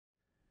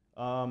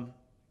All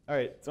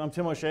right, so I'm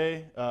Tim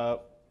O'Shea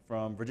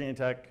from Virginia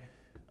Tech,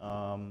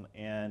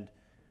 and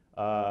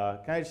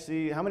can I just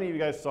see, how many of you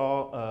guys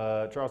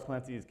saw Charles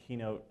Clancy's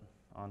keynote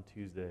on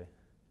Tuesday?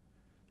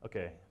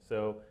 Okay,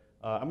 so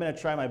I'm going to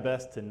try my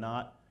best to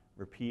not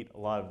repeat a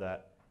lot of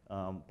that,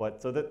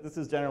 this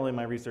is generally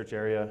my research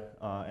area,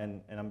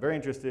 and I'm very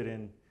interested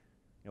in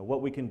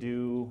what we can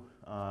do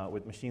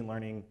with machine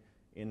learning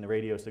in the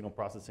radio signal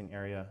processing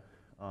area,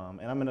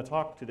 and I'm going to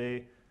talk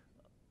today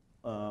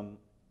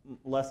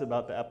less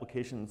about the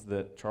applications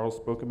that Charles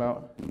spoke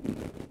about,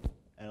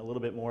 and a little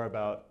bit more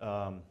about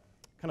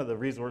kind of the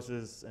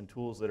resources and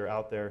tools that are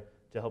out there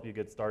to help you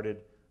get started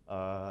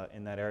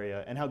in that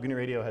area, and how GNU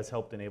Radio has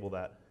helped enable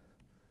that.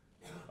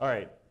 All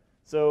right,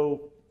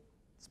 so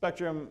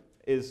spectrum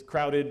is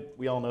crowded.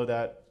 We all know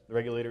that. The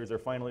regulators are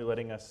finally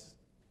letting us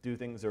do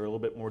things that are a little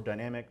bit more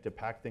dynamic, to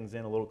pack things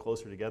in a little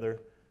closer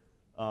together.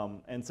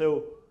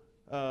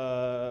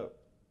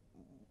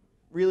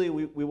 Really,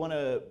 we want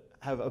to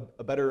have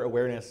a better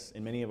awareness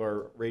in many of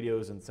our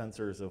radios and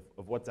sensors of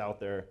what's out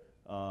there,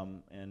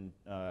 and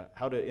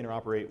how to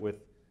interoperate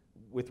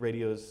with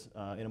radios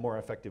in a more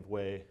effective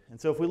way.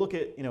 And so if we look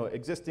at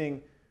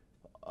existing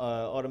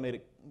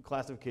automated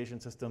classification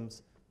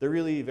systems, they're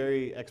really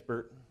very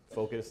expert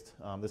focused.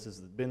 This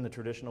has been the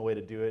traditional way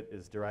to do it,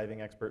 is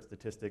deriving expert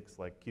statistics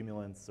like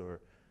cumulants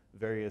or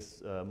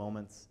various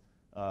moments,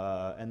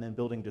 and then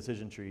building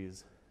decision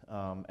trees.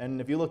 And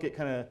if you look at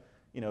kind of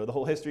the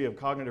whole history of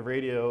cognitive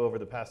radio over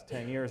the past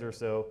 10 years or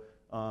so,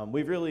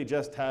 we've really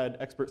just had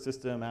expert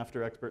system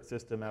after expert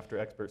system after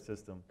expert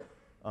system.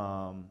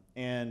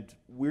 And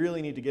we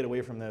really need to get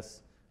away from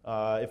this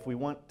if we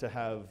want to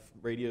have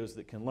radios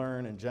that can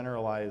learn and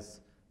generalize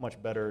much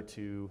better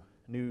to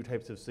new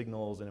types of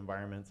signals and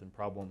environments and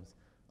problems.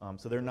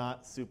 So they're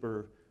not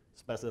super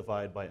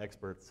specified by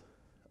experts.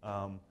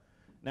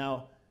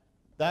 Now,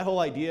 that whole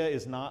idea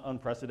is not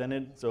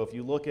unprecedented. So if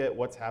you look at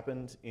what's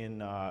happened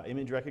in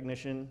image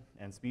recognition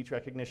and speech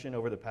recognition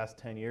over the past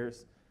 10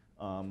 years,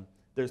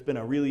 there's been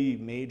a really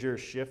major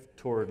shift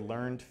toward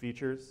learned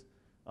features.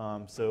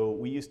 So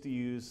we used to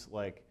use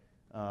like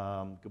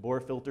Gabor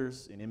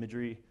filters in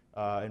imagery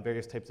and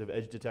various types of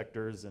edge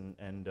detectors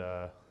and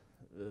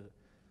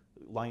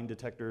line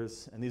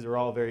detectors. And these are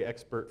all very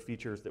expert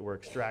features that were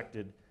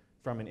extracted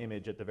from an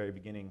image at the very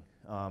beginning.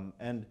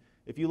 And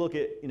if you look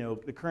at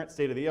the current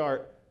state of the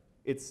art,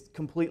 it's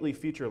completely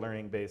feature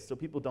learning based, so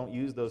people don't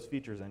use those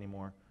features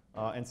anymore.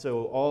 And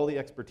so all the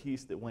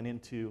expertise that went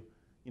into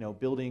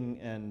building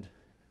and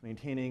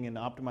maintaining and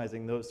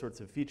optimizing those sorts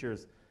of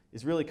features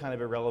is really kind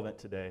of irrelevant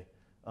today.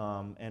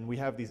 And we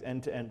have these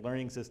end-to-end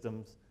learning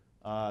systems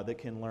that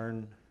can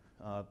learn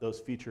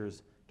those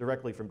features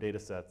directly from data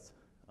sets.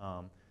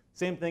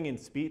 Same thing in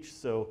speech.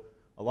 So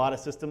a lot of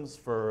systems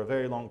for a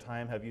very long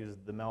time have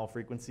used the Mel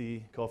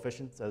frequency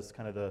coefficients as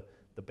kind of the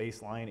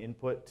baseline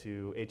input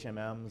to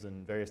HMMs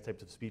and various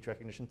types of speech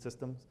recognition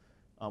systems.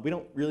 We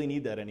don't really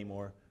need that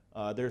anymore.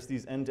 There's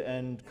these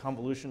end-to-end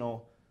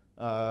convolutional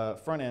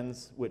front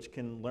ends which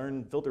can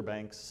learn filter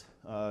banks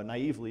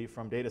naively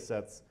from data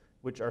sets,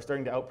 which are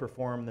starting to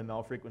outperform the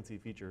Mel frequency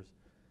features.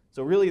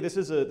 So really, this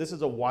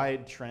is a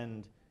wide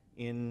trend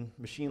in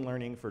machine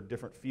learning for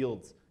different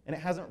fields, and it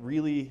hasn't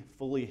really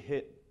fully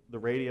hit the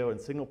radio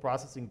and signal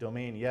processing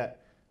domain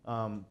yet,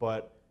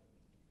 but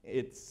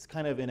it's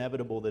kind of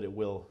inevitable that it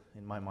will,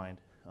 in my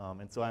mind.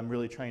 And so I'm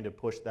really trying to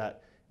push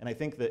that. And I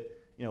think that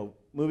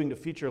moving to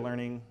feature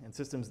learning and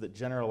systems that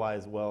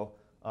generalize well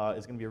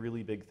is going to be a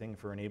really big thing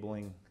for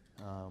enabling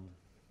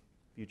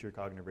future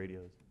cognitive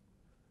radios.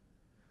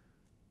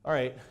 All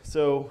right,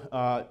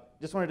 so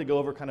just wanted to go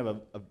over kind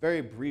of a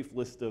very brief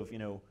list of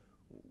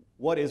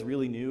what is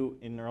really new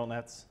in neural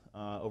nets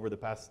over the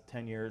past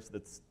 10 years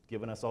that's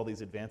given us all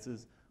these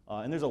advances.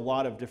 And there's a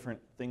lot of different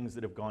things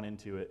that have gone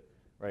into it.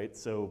 Right?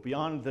 So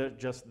beyond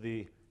just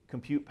the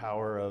compute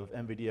power of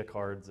NVIDIA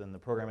cards and the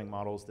programming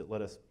models that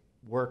let us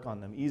work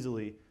on them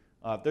easily,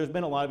 there's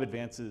been a lot of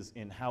advances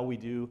in how we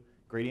do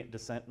gradient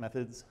descent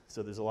methods.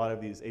 So there's a lot of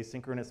these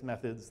asynchronous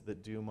methods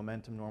that do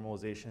momentum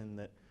normalization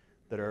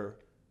that are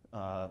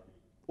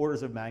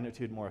orders of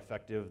magnitude more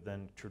effective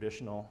than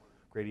traditional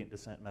gradient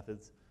descent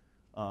methods.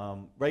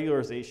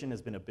 Regularization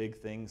has been a big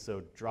thing.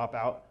 So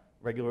dropout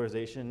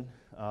regularization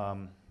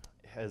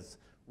has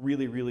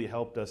really, really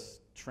helped us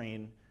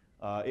train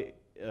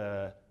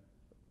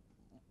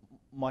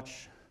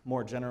much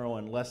more general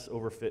and less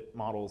overfit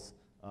models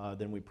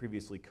than we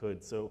previously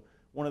could. So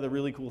one of the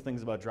really cool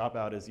things about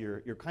dropout is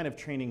you're kind of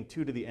training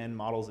 2 to the n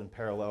models in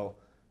parallel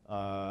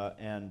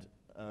and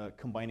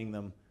combining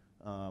them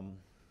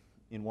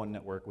in one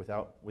network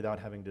without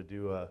having to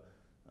do a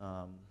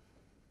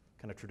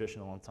kind of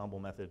traditional ensemble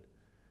method.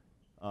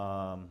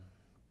 All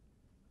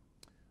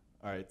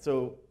right,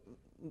 so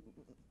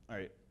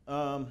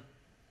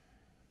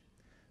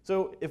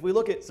so if we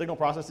look at signal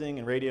processing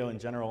and radio in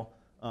general,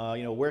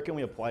 where can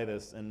we apply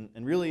this? And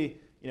really,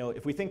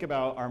 if we think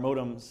about our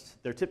modems,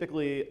 they're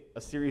typically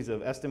a series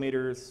of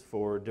estimators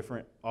for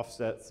different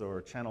offsets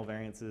or channel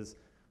variances,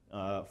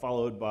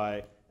 followed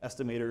by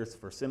estimators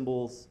for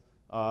symbols,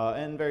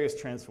 and various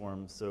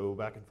transforms, so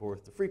back and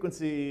forth to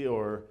frequency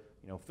or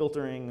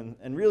filtering,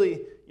 and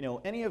really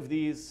any of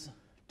these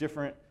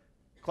different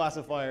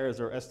classifiers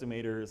or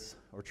estimators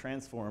or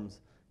transforms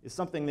is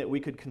something that we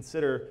could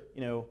consider,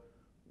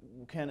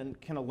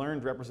 can a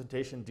learned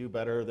representation do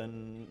better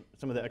than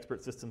some of the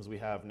expert systems we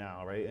have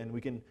now, right? And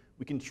we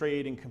can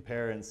trade and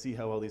compare and see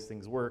how all these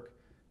things work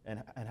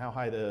and how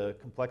high the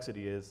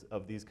complexity is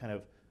of these kind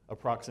of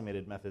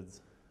approximated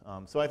methods.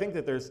 So I think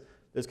that there's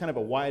kind of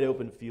a wide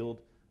open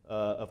field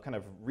of kind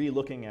of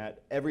re-looking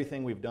at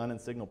everything we've done in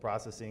signal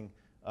processing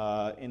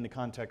in the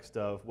context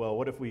of, well,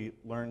 what if we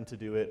learn to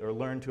do it or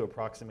learn to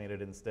approximate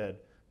it instead?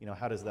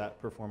 How does that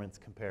performance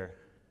compare?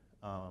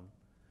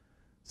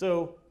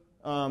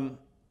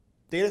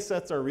 Data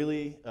sets are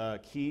really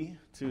key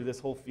to this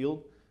whole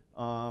field.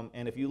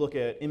 And if you look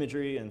at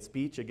imagery and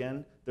speech,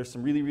 again, there's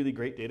some really, really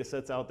great data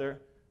sets out there.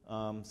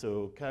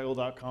 So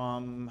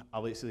Kaggle.com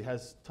obviously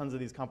has tons of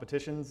these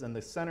competitions, and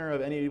the center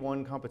of any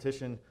one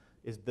competition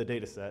is the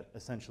data set,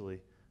 essentially.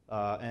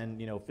 And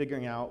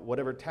figuring out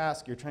whatever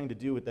task you're trying to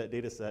do with that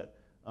data set,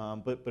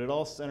 but it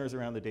all centers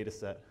around the data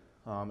set.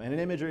 And in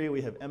imagery,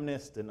 we have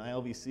MNIST and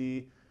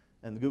ILVC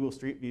and the Google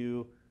Street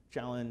View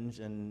Challenge,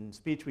 and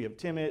speech, we have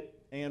Timit,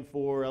 AN4,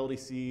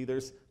 LDC.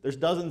 There's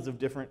dozens of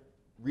different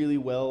really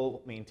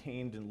well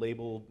maintained and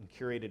labeled and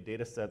curated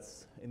data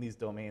sets in these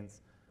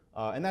domains.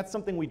 And that's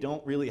something we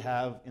don't really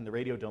have in the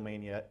radio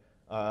domain yet.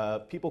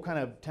 People kind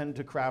of tend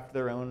to craft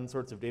their own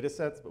sorts of data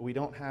sets, but we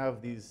don't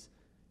have these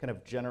kind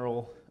of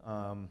general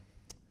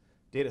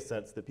data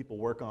sets that people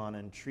work on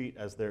and treat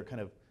as their kind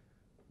of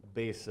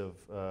base of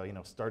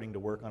starting to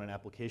work on an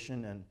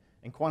application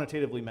and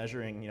quantitatively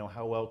measuring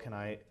how well can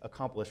I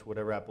accomplish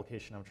whatever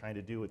application I'm trying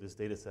to do with this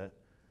data set.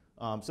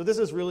 So this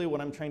is really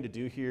what I'm trying to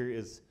do here,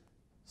 is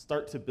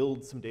start to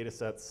build some data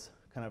sets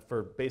kind of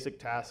for basic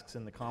tasks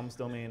in the comms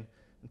domain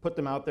and put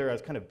them out there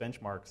as kind of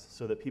benchmarks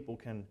so that people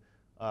can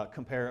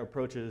compare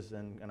approaches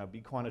and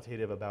be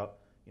quantitative about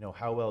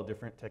how well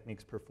different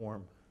techniques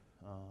perform.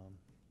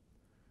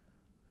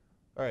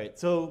 All right,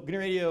 so GNU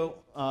Radio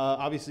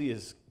obviously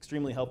is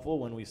extremely helpful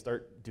when we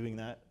start doing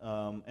that.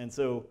 And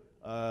so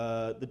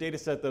the data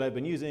set that I've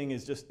been using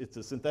is it's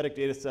a synthetic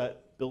data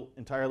set built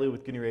entirely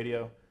with GNU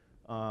Radio.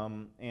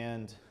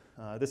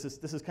 This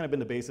has kind of been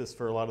the basis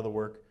for a lot of the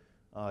work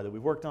that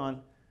we've worked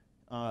on.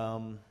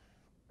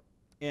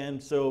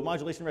 And so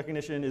modulation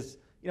recognition is,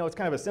 it's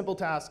kind of a simple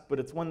task, but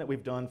it's one that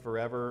we've done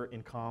forever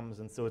in comms,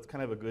 and so it's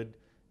kind of a good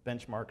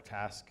benchmark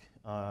task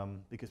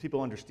because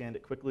people understand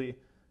it quickly,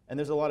 and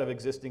there's a lot of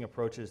existing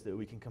approaches that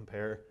we can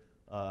compare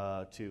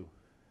to.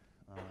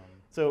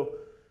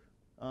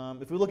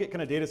 If we look at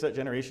kind of data set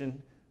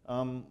generation,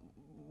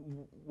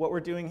 what we're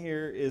doing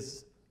here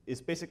is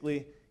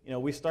basically,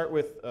 we start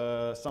with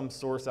some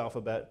source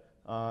alphabet,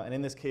 and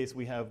in this case,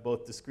 we have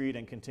both discrete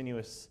and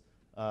continuous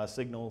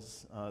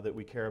signals that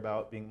we care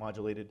about being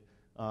modulated.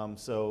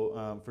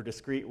 For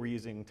discrete, we're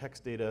using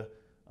text data,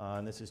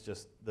 and this is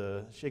just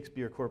the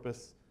Shakespeare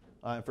corpus.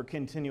 And for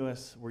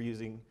continuous, we're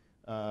using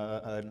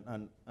a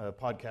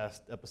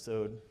podcast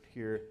episode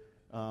here.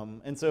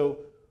 And so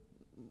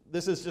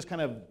this is just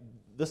kind of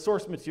the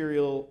source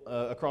material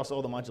across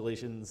all the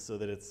modulations so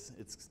that it's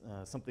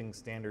something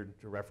standard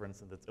to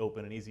reference and that's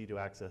open and easy to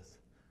access.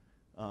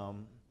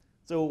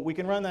 So we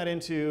can run that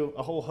into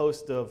a whole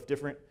host of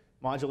different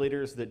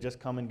modulators that just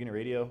come in GNU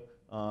Radio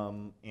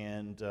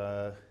and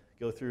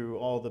go through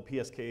all the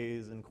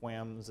PSKs and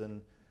QAMs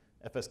and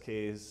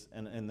FSKs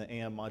and the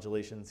AM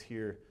modulations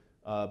here,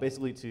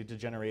 basically to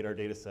generate our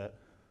data set.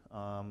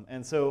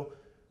 And so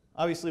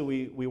obviously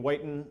we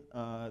whiten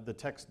the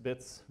text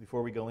bits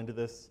before we go into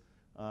this,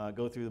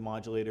 go through the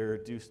modulator,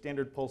 do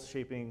standard pulse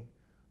shaping,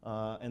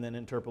 and then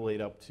interpolate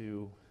up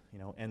to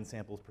n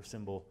samples per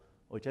symbol,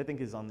 which I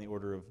think is on the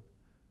order of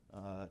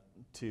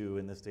 2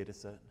 in this data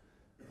set.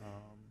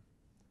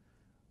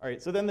 All right,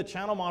 so then the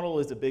channel model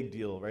is a big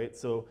deal, right?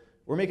 So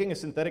we're making a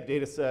synthetic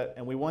data set,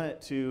 and we want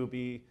it to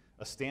be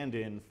a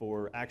stand-in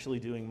for actually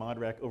doing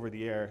modrec over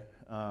the air.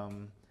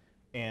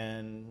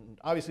 And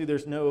obviously,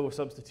 there's no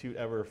substitute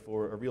ever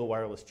for a real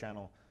wireless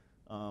channel.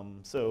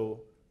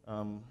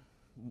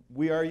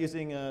 We are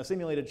using a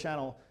simulated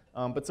channel,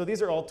 but so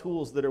these are all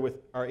tools that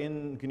are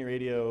in GNU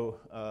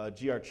Radio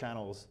GR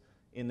channels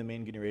in the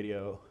main GNU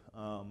Radio.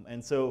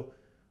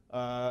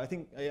 I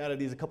think I added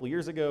these a couple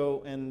years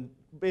ago, and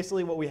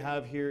basically what we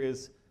have here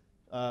is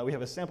we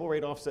have a sample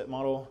rate offset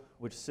model,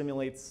 which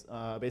simulates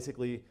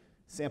basically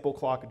sample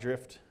clock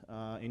drift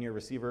in your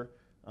receiver.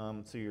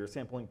 So your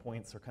sampling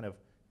points are kind of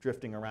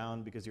drifting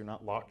around because you're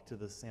not locked to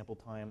the sample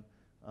time.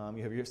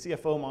 You have your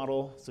CFO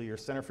model, so your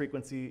center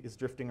frequency is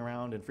drifting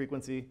around in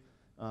frequency,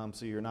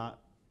 so you're not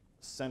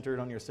centered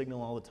on your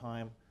signal all the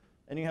time.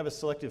 And you have a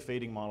selective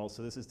fading model,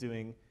 so this is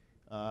doing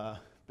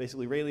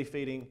basically Rayleigh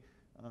fading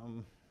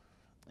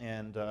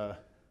and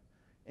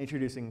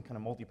introducing kind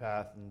of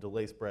multipath and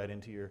delay spread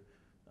into your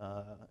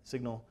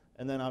signal.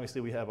 And then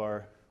obviously we have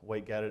our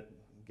white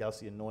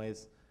Gaussian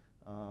noise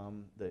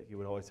that you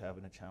would always have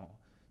in a channel.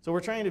 So we're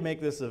trying to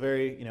make this a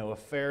very, a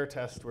fair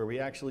test where we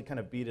actually kind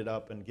of beat it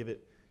up and give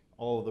it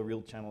all of the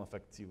real channel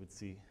effects you would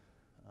see.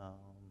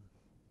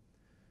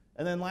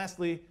 And then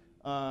lastly,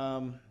 we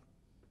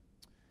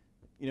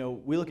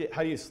look at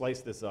how do you slice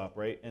this up,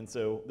 right? And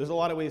so there's a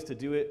lot of ways to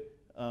do it.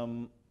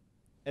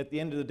 At the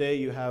end of the day,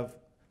 you have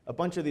a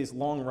bunch of these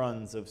long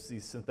runs of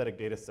these synthetic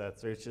data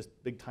sets, or it's just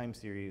big time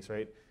series,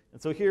 right?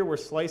 And so here we're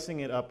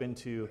slicing it up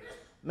into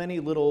many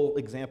little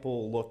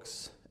example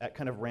looks at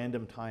kind of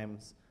random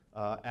times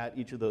at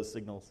each of those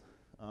signals.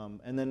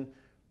 And then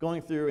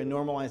going through and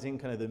normalizing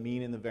kind of the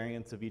mean and the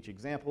variance of each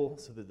example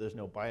so that there's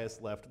no bias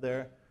left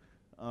there.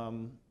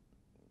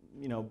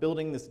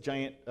 Building this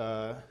giant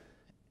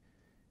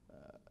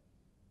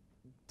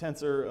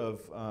tensor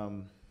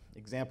of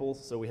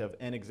examples. So we have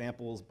n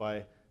examples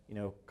by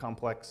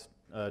complex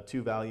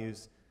 2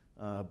 values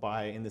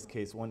by, in this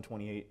case,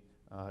 128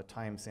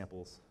 time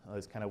samples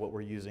is kind of what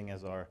we're using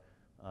as our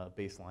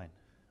baseline.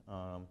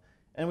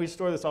 And we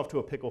store this off to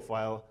a pickle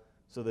file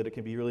so that it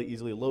can be really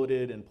easily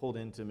loaded and pulled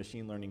into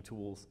machine learning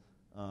tools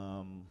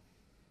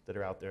that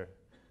are out there.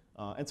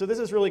 And so this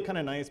is really kind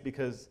of nice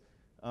because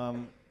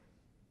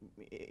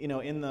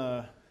in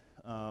the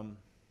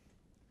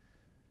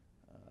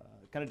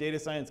kind of data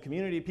science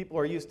community, people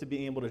are used to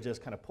being able to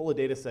just kind of pull a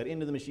data set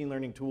into the machine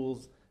learning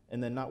tools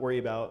and then not worry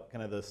about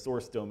kind of the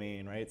source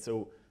domain, right?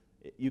 So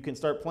you can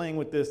start playing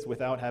with this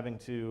without having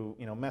to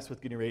mess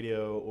with GNU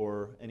Radio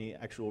or any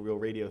actual real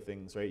radio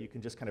things, right? You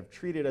can just kind of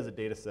treat it as a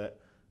data set.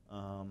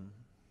 All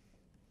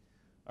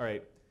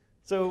right,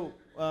 so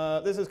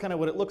this is kind of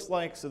what it looks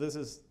like. So this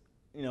is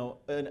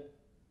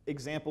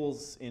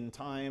examples in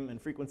time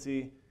and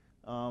frequency.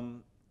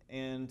 And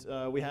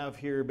we have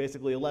here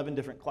basically 11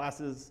 different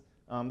classes.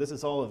 This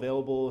is all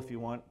available if you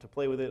want to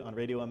play with it on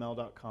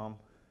radioml.com.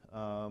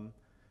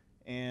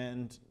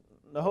 And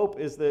the hope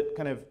is that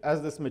kind of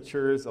as this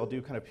matures, I'll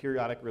do kind of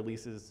periodic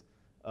releases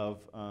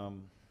of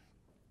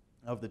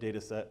the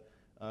data set,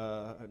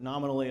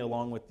 nominally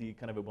along with the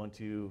kind of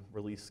Ubuntu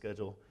release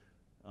schedule.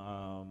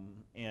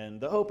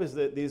 And the hope is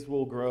that these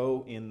will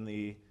grow in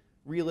the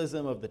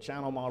realism of the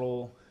channel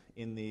model,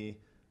 in the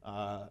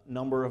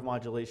number of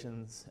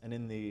modulations, and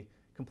in the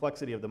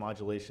complexity of the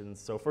modulations.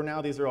 So for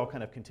now, these are all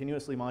kind of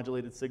continuously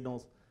modulated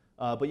signals.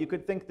 But you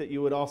could think that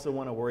you would also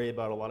want to worry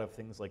about a lot of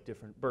things like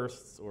different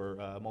bursts or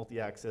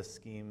multi-access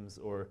schemes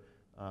or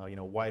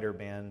wider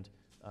band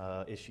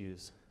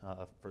issues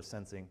for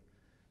sensing.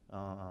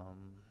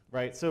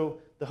 Right. So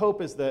the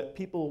hope is that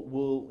people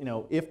will,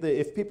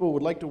 if people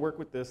would like to work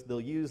with this,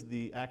 they'll use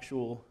the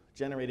actual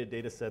generated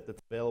data set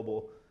that's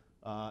available.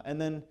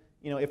 And then,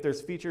 if there's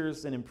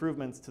features and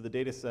improvements to the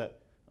data set,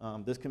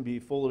 this can be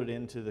folded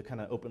into the kind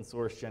of open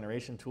source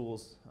generation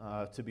tools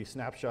to be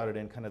snapshotted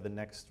in kind of the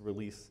next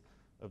release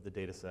of the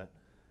data set.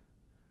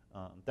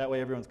 That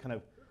way everyone's kind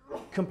of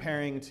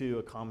comparing to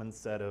a common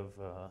set of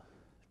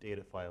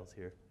data files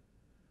here.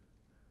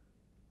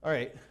 All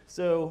right,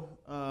 so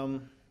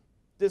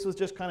this was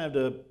just kind of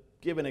to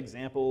give an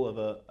example of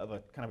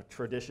a kind of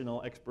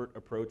traditional expert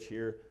approach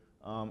here.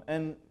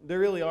 And there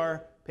really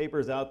are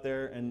papers out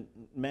there and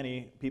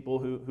many people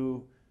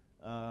who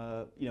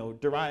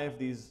derive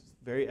these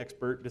very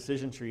expert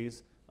decision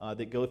trees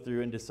that go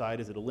through and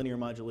decide, is it a linear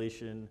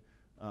modulation,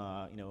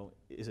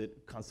 is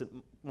it constant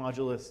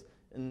modulus?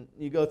 And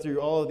you go through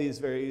all of these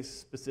very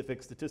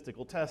specific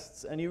statistical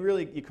tests, and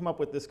you come up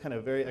with this kind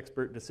of very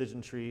expert decision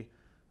tree,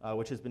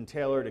 which has been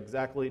tailored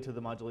exactly to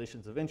the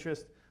modulations of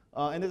interest.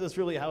 And this is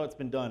really how it's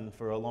been done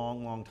for a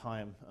long, long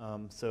time.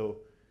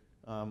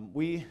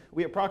 We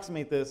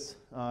approximate this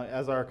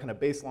as our kind of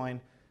baseline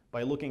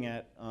by looking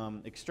at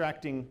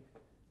extracting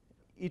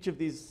each of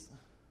these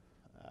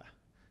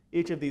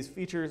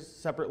features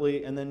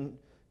separately, and then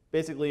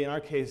basically, in our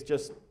case,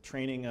 just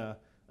training a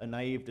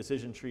naive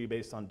decision tree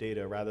based on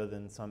data rather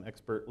than some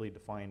expertly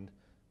defined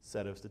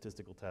set of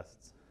statistical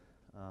tests.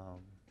 All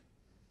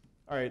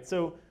right,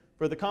 so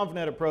for the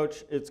ConvNet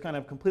approach, it's kind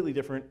of completely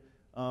different.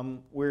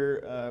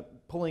 We're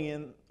pulling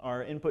in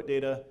our input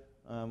data.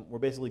 We're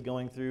basically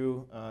going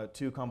through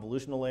 2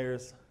 convolutional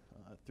layers,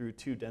 through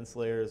 2 dense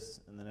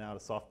layers, and then out a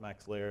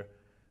softmax layer.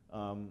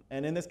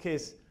 And in this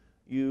case,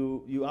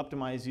 you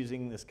optimize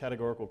using this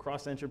categorical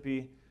cross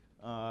entropy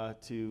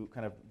to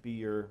kind of be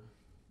your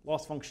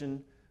loss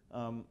function.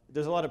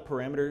 There's a lot of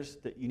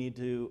parameters that you need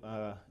to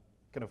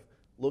kind of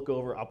look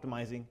over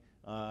optimizing,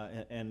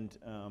 and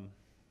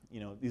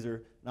these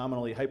are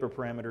nominally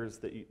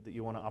hyperparameters that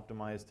you want to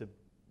optimize to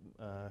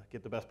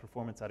get the best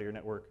performance out of your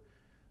network.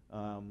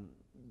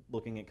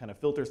 Looking at kind of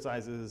filter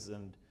sizes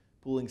and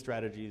pooling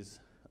strategies,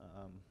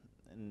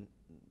 and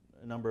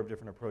a number of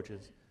different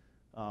approaches.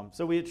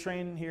 So we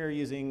train here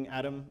using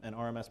Atom and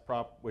RMS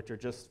prop, which are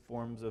just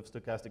forms of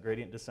stochastic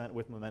gradient descent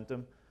with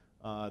momentum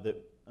that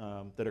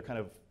are kind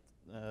of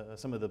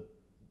some of the,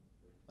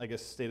 I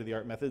guess,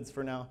 state-of-the-art methods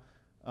for now.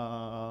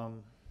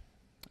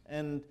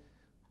 And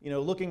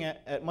looking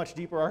at much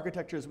deeper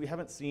architectures, we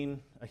haven't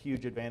seen a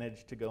huge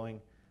advantage to going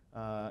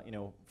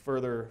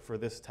further for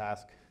this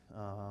task.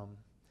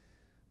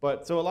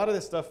 But so a lot of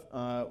this stuff,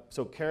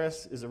 so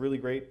Keras is a really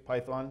great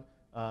Python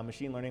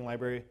machine learning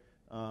library.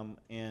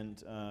 And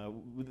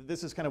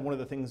this is kind of one of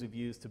the things we've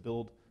used to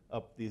build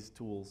up these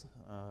tools.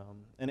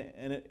 And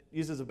it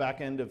uses a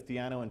backend of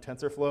Theano and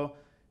TensorFlow.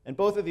 And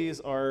both of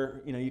these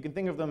are, you can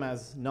think of them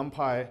as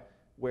NumPy,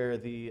 where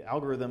the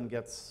algorithm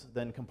gets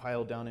then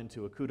compiled down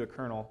into a CUDA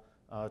kernel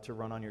to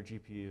run on your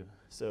GPU.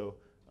 So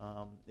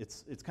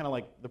it's kind of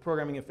like the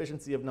programming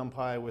efficiency of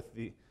NumPy with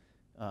the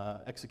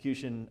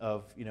execution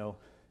of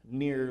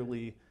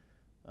nearly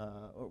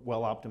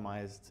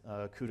well-optimized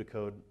CUDA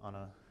code on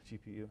a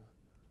GPU.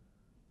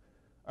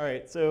 All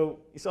right, so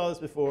you saw this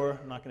before.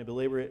 I'm not going to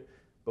belabor it,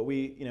 but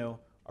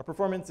our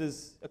performance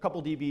is a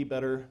couple dB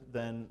better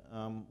than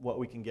what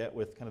we can get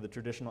with kind of the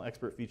traditional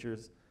expert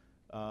features,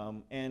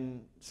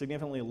 and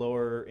significantly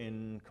lower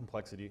in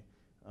complexity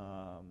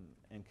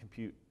and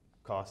compute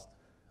cost.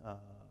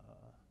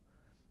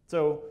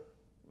 So,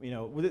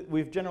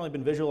 we've generally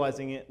been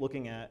visualizing it,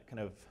 looking at kind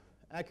of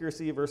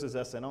accuracy versus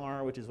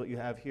SNR, which is what you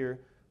have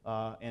here,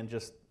 and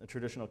just a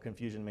traditional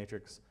confusion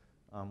matrix,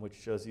 which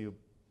shows you,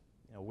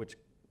 which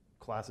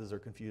classes are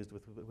confused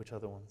with which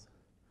other ones.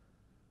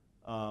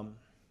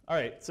 All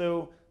right,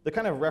 so the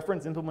kind of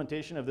reference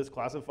implementation of this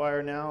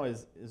classifier now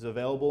is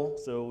available.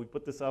 So we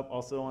put this up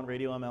also on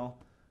RadioML.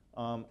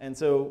 And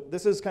so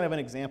this is kind of an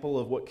example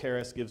of what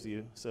Keras gives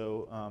you.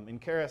 So in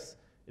Keras,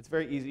 it's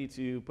very easy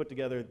to put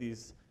together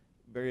these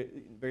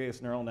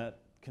various neural net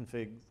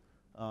configs,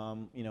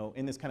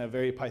 in this kind of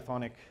very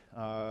Pythonic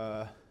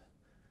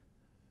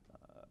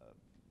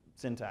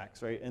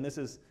syntax, right? And this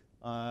is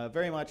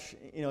very much,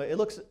 it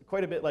looks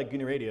quite a bit like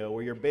GNU Radio,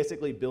 where you're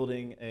basically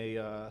building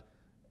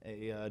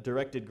a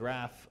directed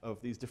graph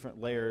of these different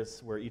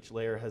layers, where each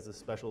layer has a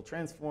special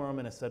transform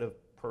and a set of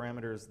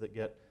parameters that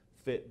get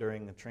fit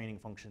during the training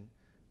function.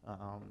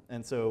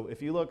 And so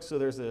if you look, so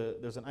there's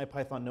an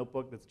IPython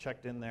notebook that's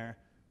checked in there,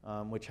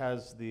 which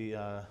has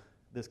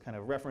this kind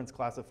of reference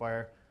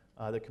classifier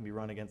that can be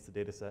run against the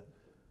data set.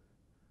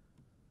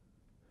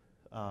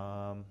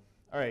 All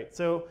right,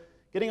 so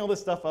getting all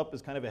this stuff up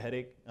is kind of a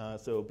headache.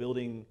 So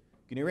building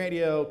GNU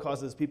Radio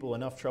causes people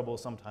enough trouble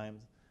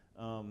sometimes.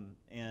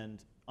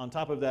 And on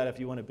top of that, if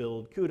you want to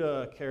build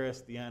CUDA,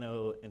 Keras,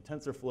 Theano, and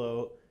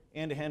TensorFlow,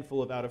 and a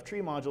handful of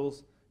out-of-tree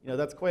modules,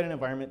 that's quite an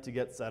environment to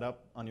get set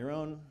up on your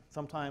own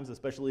sometimes,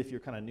 especially if you're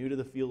kind of new to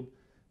the field.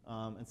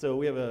 And so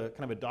we have a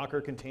kind of a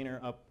Docker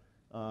container up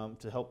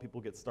to help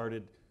people get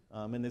started.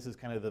 And this is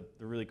kind of the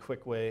really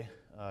quick way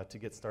to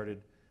get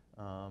started,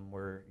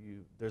 where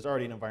there's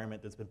already an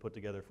environment that's been put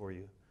together for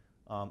you.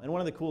 And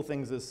one of the cool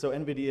things is, so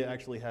NVIDIA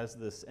actually has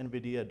this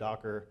NVIDIA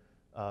Docker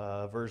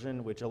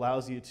version, which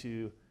allows you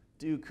to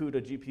do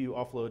CUDA GPU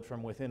offload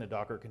from within a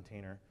Docker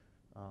container.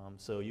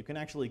 So you can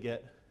actually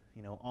get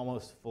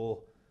almost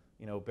full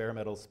bare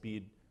metal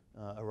speed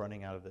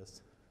running out of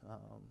this.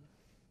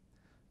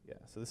 Yeah,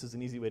 so this is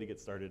an easy way to get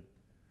started.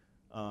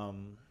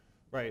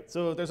 Right,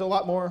 so there's a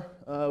lot more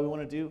we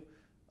want to do.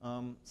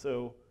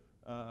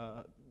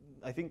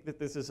 I think that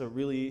this is a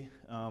really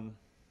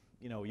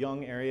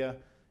young area.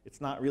 It's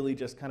not really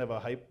just kind of a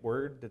hype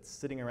word that's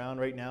sitting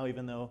around right now,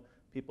 even though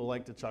people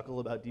like to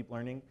chuckle about deep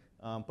learning.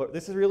 But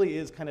this really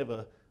is kind of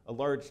a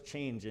large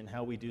change in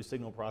how we do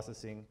signal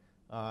processing.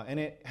 And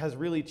it has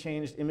really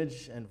changed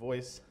image and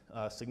voice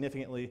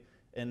significantly.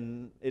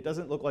 And it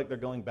doesn't look like they're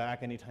going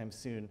back anytime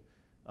soon.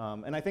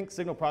 And I think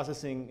signal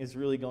processing is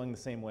really going the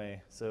same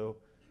way. So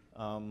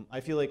I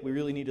feel like we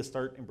really need to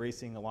start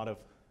embracing a lot of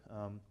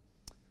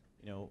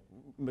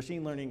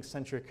machine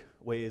learning-centric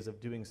ways of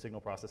doing signal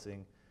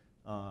processing.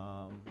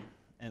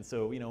 And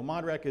so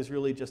ModRec is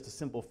really just a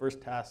simple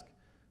first task.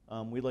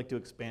 We'd like to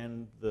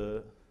expand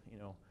the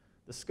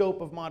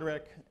scope of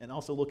ModRec and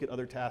also look at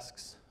other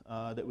tasks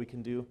that we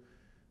can do.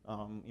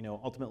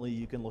 Ultimately,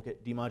 you can look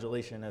at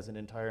demodulation as an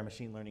entire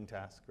machine learning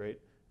task, right?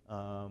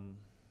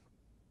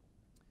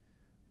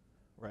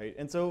 Right,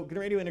 and so GNU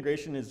Radio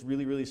integration is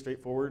really, really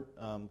straightforward.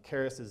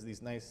 Keras is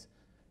these nice,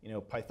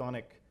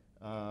 Pythonic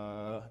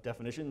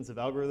definitions of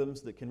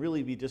algorithms that can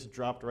really be just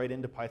dropped right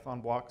into Python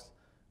blocks.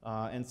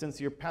 And since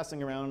you're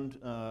passing around,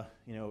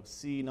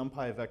 C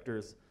NumPy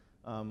vectors,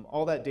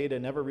 all that data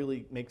never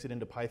really makes it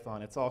into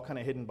Python. It's all kind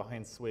of hidden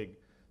behind Swig.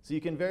 So you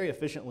can very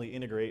efficiently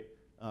integrate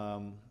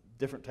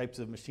different types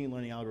of machine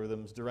learning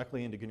algorithms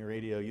directly into GNU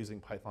Radio using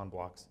Python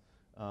blocks.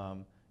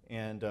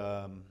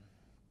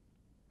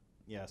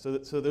 Yeah,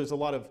 so there's a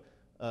lot of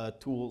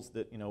tools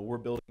that we're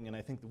building, and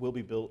I think that will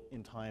be built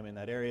in time in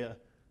that area,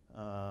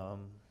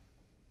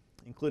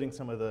 including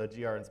some of the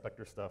GR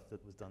inspector stuff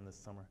that was done this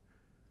summer.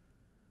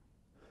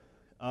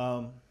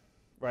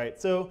 Right,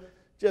 so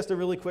just a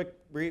really quick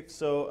brief.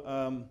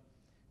 So,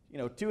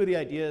 two of the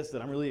ideas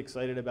that I'm really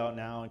excited about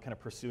now and kind of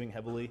pursuing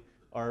heavily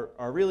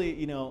are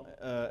really,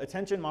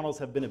 attention models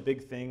have been a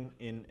big thing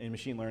in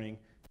machine learning.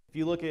 If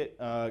you look at,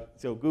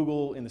 so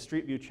Google in the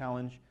Street View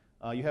challenge,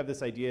 you have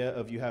this idea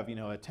of you have,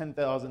 a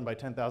 10,000 by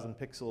 10,000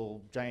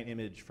 pixel giant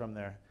image from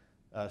their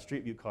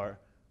Street View car,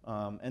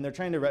 and they're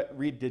trying to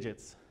read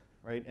digits,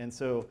 right? And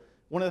so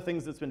one of the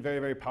things that's been very,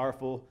 very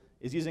powerful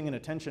is using an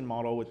attention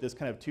model with this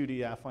kind of 2D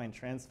affine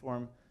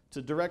transform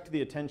to direct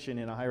the attention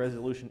in a high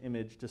resolution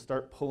image to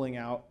start pulling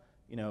out,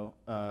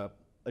 a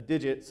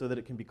digit so that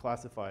it can be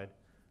classified.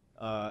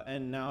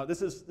 And now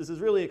this is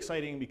really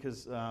exciting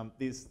because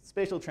these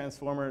spatial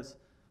transformers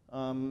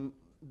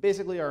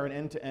basically are an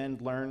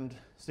end-to-end learned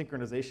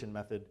synchronization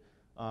method.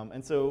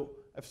 And so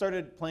I've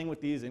started playing with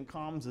these in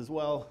comms as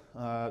well.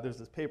 There's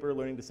this paper,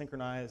 Learning to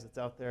Synchronize, that's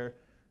out there.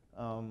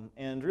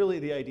 And really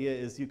the idea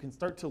is you can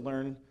start to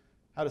learn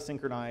how to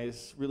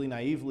synchronize really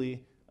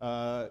naively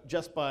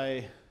just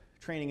by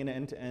training an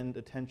end-to-end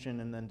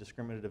attention and then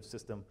discriminative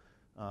system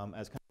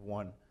as kind of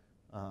one.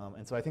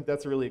 And so I think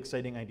that's a really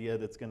exciting idea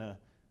that's going to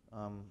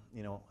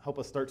help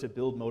us start to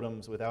build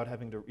modems without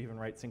having to even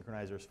write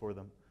synchronizers for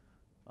them.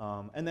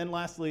 And then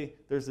lastly,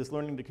 there's this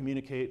learning to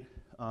communicate.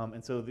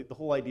 And so the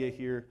whole idea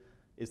here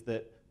is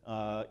that,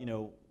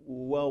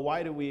 well,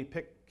 why do we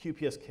pick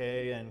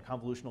QPSK and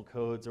convolutional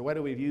codes, or why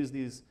do we use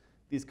these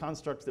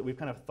constructs that we've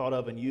kind of thought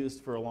of and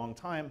used for a long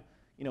time?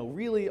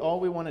 Really all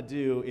we want to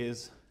do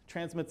is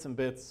transmit some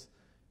bits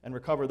and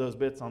recover those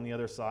bits on the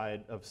other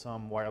side of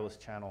some wireless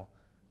channel.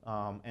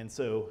 And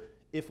so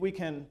if we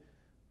can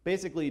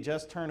basically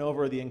just turn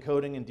over the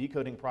encoding and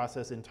decoding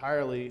process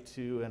entirely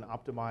to an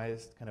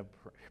optimized kind of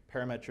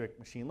parametric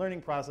machine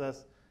learning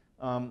process,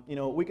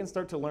 we can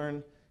start to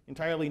learn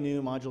entirely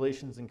new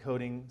modulations and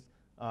codings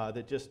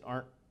that just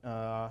aren't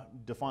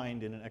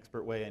defined in an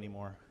expert way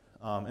anymore.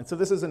 And so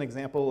this is an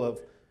example of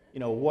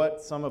what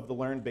some of the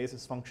learned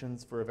basis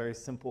functions for a very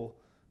simple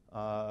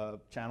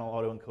channel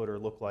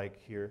autoencoder look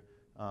like here.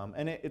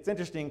 And it's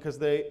interesting because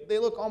they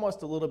look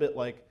almost a little bit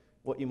like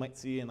what you might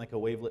see in like a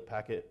wavelet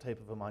packet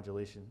type of a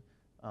modulation.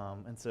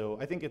 And so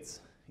I think it's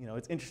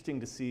interesting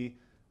to see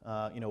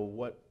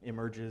what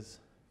emerges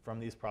from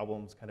these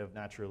problems kind of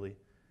naturally.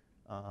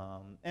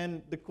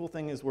 And the cool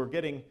thing is we're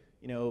getting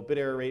bit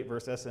error rate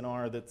versus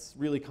SNR that's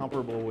really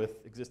comparable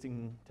with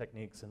existing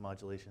techniques and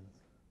modulations.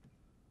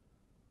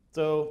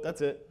 So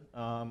that's it.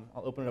 I'll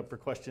open it up for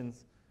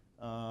questions.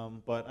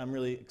 But I'm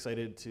really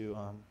excited to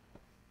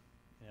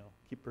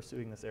keep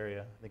pursuing this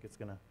area. I think it's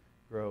going to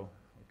grow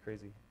like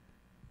crazy.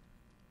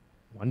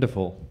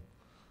 Wonderful.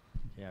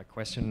 Yeah,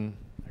 question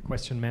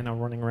men are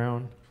running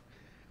around.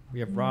 We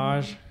have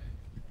Raj.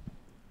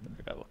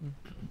 I got one.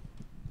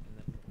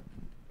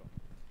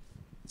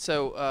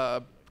 So,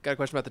 got a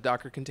question about the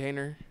Docker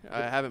container.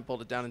 I haven't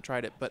pulled it down and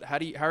tried it, but how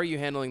are you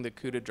handling the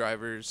CUDA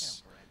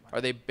drivers? Are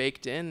they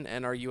baked in,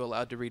 and are you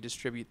allowed to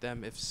redistribute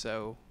them? If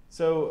so,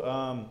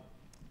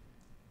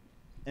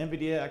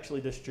 NVIDIA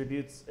actually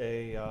distributes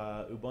a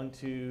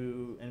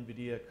Ubuntu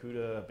NVIDIA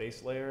CUDA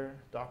base layer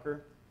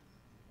Docker.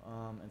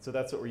 And so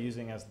that's what we're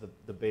using as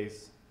the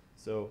base.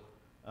 So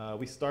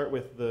we start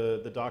with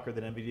the Docker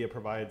that NVIDIA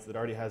provides that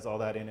already has all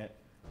that in it,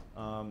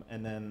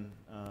 and then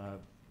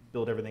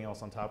build everything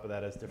else on top of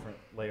that as different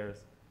layers.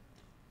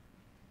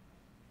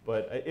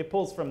 But it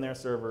pulls from their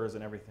servers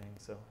and everything.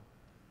 So,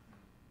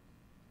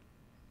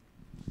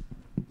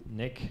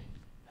 Nick.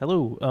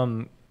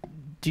 Hello.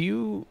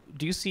 Do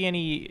you see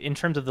any, in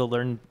terms of the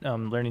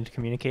learning to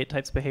communicate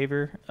types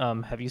behavior,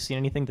 have you seen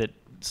anything that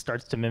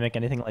starts to mimic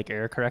anything like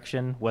error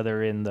correction,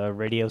 whether in the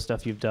radio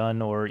stuff you've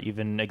done or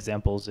even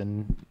examples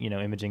in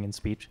imaging and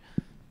speech?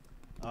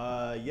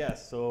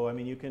 Yes. So I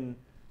mean, you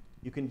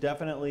can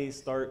definitely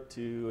start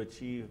to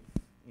achieve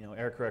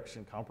error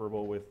correction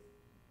comparable with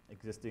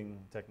existing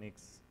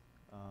techniques.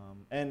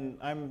 And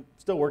I'm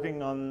still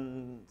working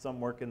on some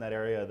work in that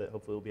area that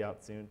hopefully will be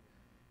out soon.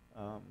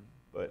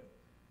 But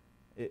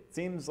it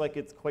seems like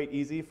it's quite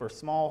easy for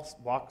small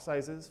block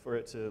sizes for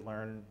it to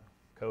learn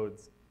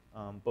codes,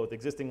 both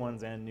existing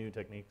ones and new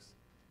techniques.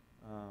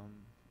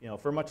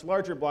 For much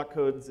larger block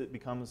codes, it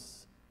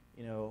becomes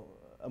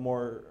a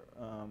more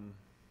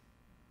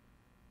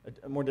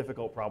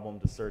difficult problem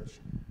to search.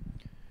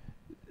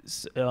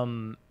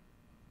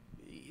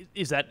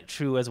 Is that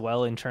true as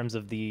well in terms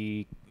of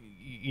the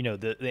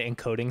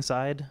encoding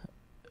side?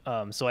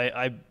 So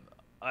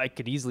I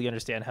could easily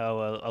understand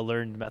how a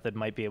learned method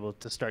might be able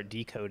to start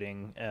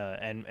decoding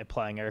and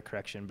applying error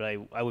correction, but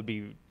I would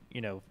be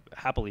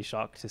happily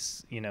shocked to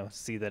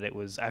see that it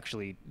was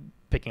actually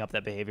picking up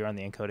that behavior on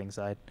the encoding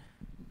side.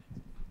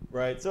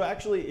 Right. So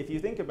actually, if you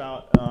think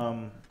about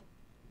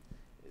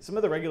some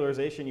of the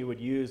regularization you would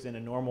use in a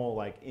normal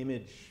like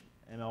image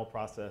ML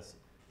process,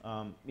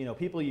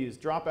 people use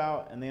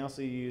dropout and they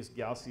also use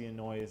Gaussian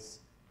noise,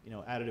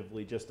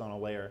 additively just on a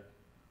layer,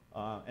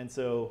 and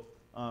so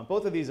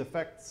both of these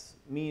effects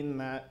mean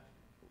that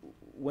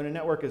when a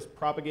network is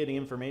propagating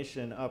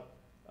information up,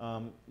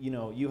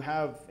 you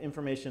have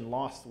information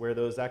lost where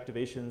those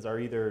activations are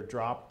either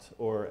dropped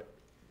or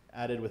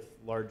added with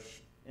large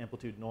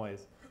amplitude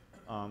noise.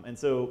 And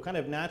so kind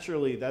of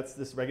naturally, that's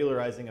this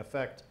regularizing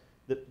effect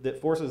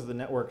that forces the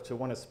network to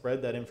want to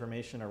spread that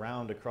information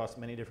around across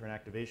many different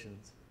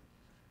activations.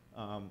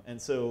 And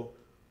so,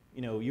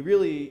 you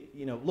really,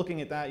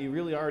 looking at that, you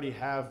really already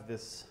have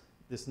this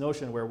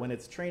notion where when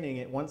it's training,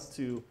 it wants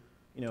to,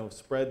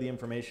 spread the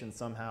information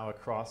somehow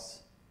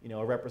across,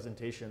 a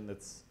representation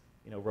that's,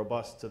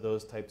 robust to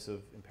those types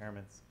of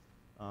impairments.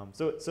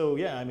 So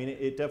yeah, I mean,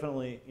 it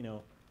definitely,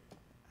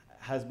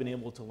 has been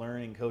able to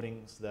learn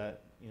encodings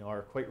that,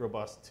 are quite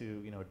robust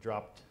to, a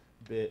dropped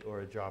bit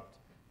or a dropped,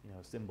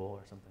 symbol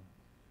or something.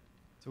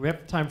 So we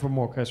have time for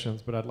more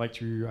questions, but I'd like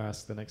to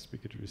ask the next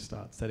speaker to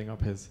start setting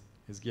up his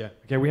gear.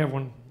 Okay, we have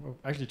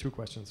actually two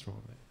questions from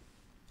over there.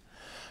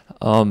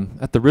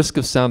 At the risk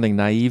of sounding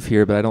naive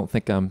here, but I don't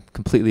think I'm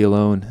completely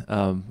alone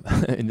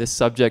in this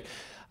subject.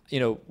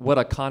 You know, what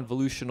a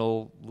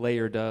convolutional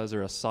layer does,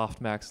 or a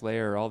softmax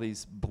layer, or all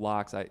these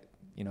blocks, I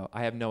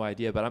have no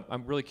idea, but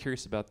I'm really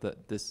curious about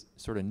this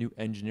sort of new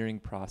engineering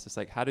process.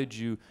 Like, are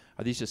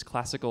these just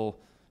classical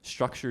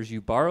structures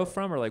you borrow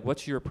from, or like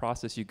what's your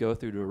process you go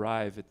through to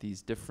arrive at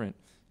these different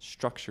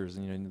structures,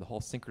 and the whole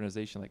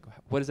synchronization, like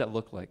what does that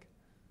look like?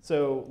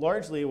 So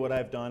largely what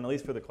I've done, at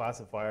least for the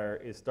classifier,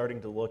 is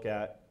starting to look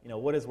at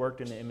what has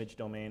worked in the image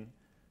domain.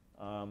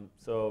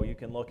 So you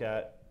can look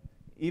at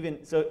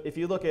if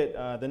you look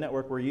at the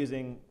network we're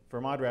using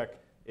for ModRec,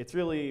 it's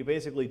really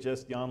basically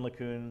just Jan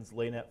LeCun's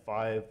LayNet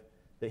 5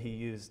 that he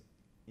used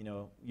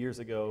years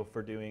ago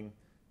for doing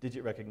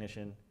digit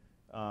recognition.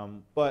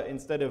 But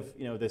instead of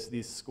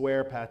these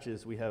square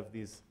patches, we have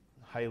these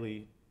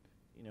highly,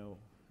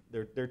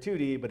 they're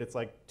 2D, but it's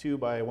like 2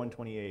 by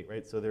 128,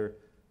 right? So they're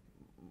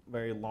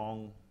very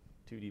long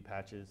 2D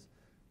patches.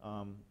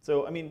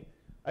 So I mean,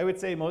 I would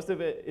say most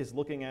of it is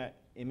looking at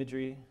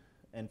imagery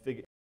and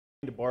to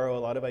borrow a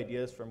lot of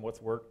ideas from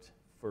what's worked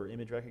for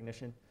image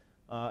recognition.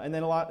 And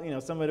then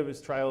some of it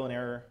is trial and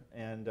error,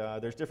 and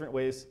there's different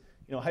ways.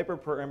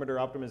 Hyperparameter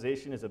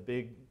optimization is a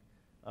big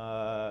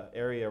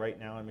area right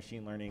now in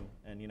machine learning,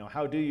 and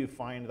how do you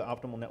find the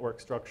optimal network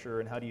structure,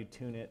 and how do you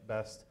tune it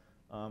best?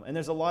 And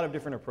there's a lot of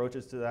different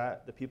approaches to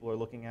that people are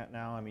looking at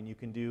now. I mean, you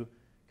can do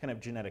kind of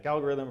genetic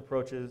algorithm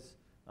approaches.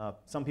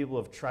 Some people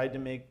have tried to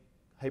make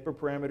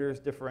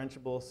hyperparameters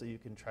differentiable, so you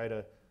can try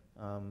to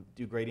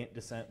do gradient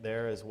descent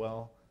there as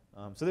well.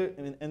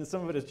 And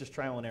some of it is just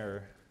trial and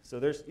error. So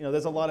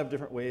there's a lot of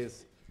different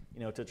ways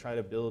to try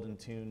to build and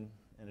tune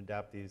and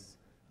adapt these.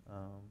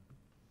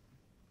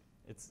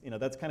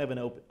 That's kind of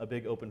a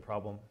big open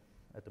problem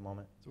at the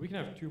moment. So we can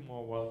have two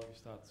more while you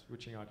start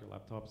switching out your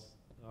laptops.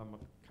 I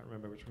can't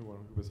remember which one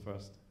who was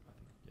first. I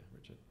think, yeah,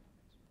 Richard.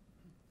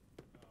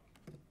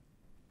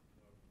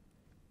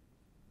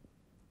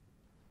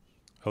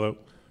 Hello.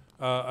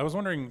 I was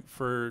wondering,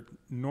 for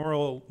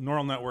neural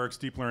networks,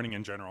 deep learning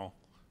in general,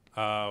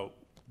 does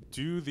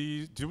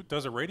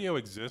a radio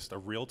exist, a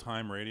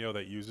real-time radio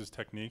that uses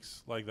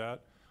techniques like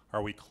that?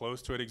 Are we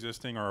close to it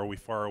existing, or are we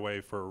far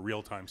away for a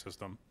real-time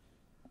system?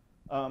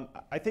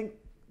 I think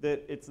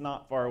that it's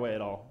not far away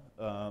at all.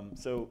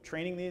 So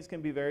training these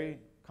can be very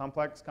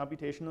complex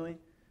computationally,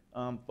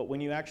 but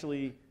when you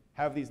actually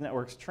have these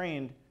networks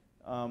trained,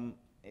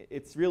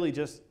 it's really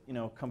just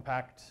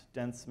compact,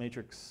 dense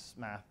matrix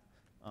math.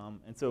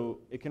 And so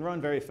it can run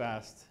very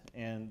fast,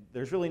 and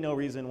there's really no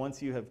reason,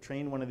 once you have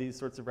trained one of these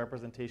sorts of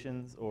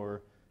representations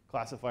or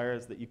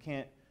classifiers, that you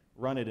can't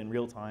run it in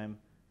real time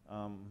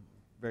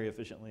very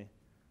efficiently.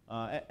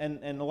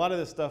 And a lot of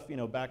this stuff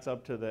backs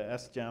up to the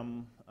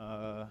SGEM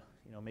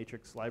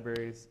matrix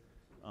libraries,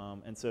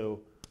 and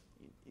so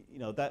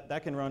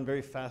that can run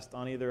very fast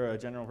on either a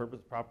general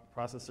purpose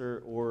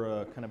processor or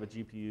a kind of a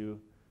GPU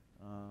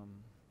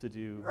to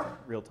do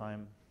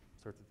real-time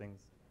sorts of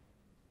things.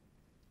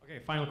 Okay,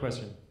 final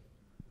question.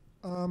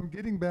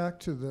 Getting back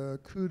to the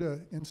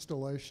CUDA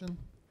installation,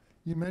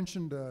 you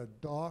mentioned a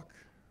dock,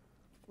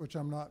 which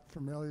I'm not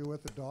familiar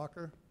with, a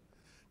Docker.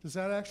 Does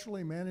that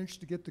actually manage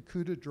to get the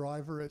CUDA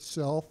driver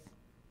itself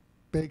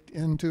baked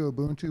into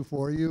Ubuntu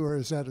for you, or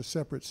is that a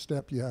separate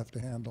step you have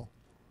to handle?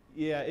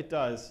 Yeah, it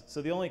does.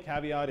 So the only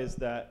caveat is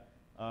that,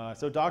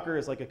 so Docker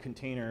is like a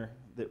container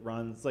that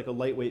runs, like a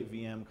lightweight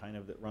VM kind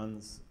of that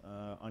runs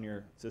on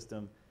your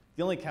system.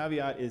 The only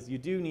caveat is you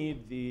do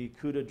need the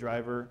CUDA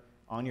driver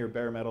on your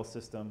bare metal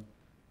system,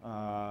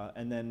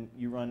 and then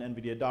you run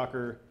NVIDIA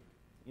Docker,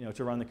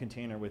 to run the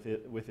container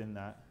within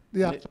that.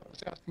 Yeah, that's what I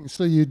was asking.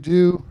 So you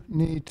do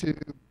need to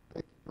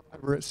bake the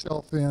driver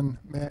itself in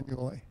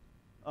manually?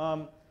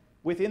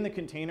 Within the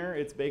container,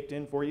 it's baked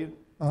in for you,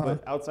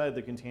 but outside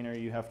the container,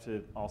 you have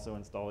to also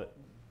install it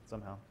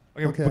somehow.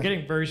 Okay, we're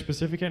getting very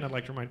specific, and I'd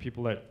like to remind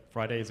people that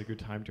Friday is a good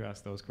time to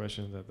ask those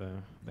questions at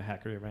the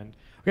hacker event.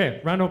 Okay,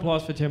 round of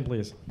applause for Tim,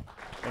 please.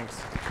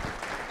 Thanks.